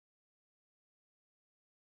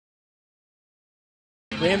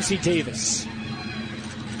Ramsey Davis.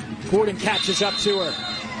 Gordon catches up to her.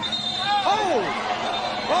 Oh,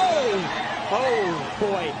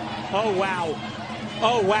 boy. Oh, wow.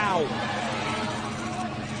 Oh, wow.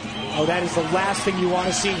 Oh, that is the last thing you want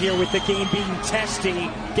to see here with the game being testy,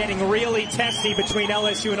 getting really testy between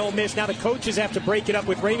LSU and Ole Miss. Now the coaches have to break it up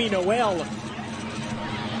with Rami Noel.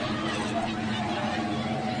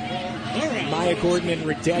 Maya Gordon and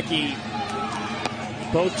Radecki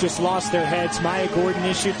both just lost their heads. Maya Gordon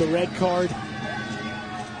issued the red card.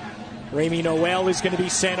 Rami Noel is going to be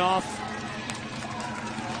sent off.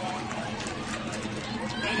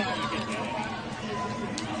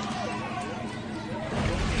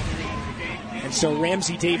 And so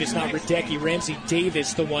Ramsey Davis, not Radecki, Ramsey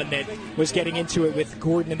Davis, the one that was getting into it with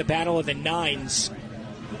Gordon in the Battle of the Nines.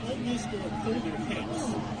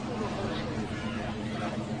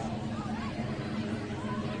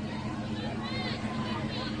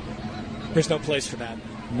 There's no place for that.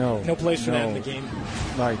 No place for that in the game.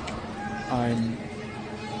 Like, I'm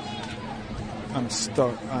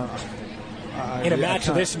stuck. In a match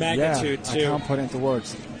of this magnitude, too. I can't put it into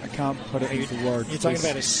words. You're talking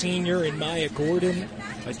about a senior in Maya Gordon,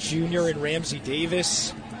 a junior in Ramsey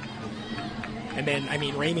Davis, and then, I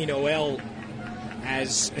mean, Rami Noel,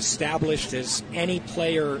 as established as any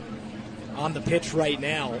player on the pitch right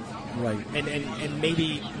now. Right. And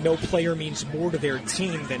maybe no player means more to their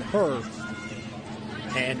team than her.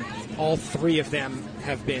 And all three of them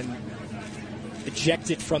have been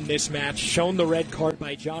ejected from this match, shown the red card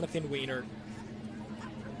by Jonathan Weiner.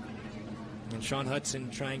 And Sean Hudson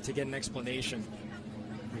trying to get an explanation.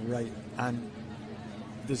 Right, and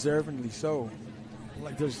deservingly so.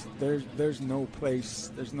 Like there's no place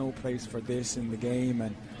for this in the game,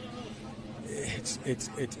 and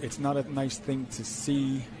it's not a nice thing to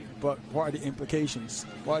see. But what are the implications?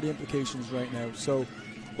 What are the implications right now? So,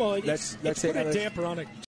 well, let's say put a damper on a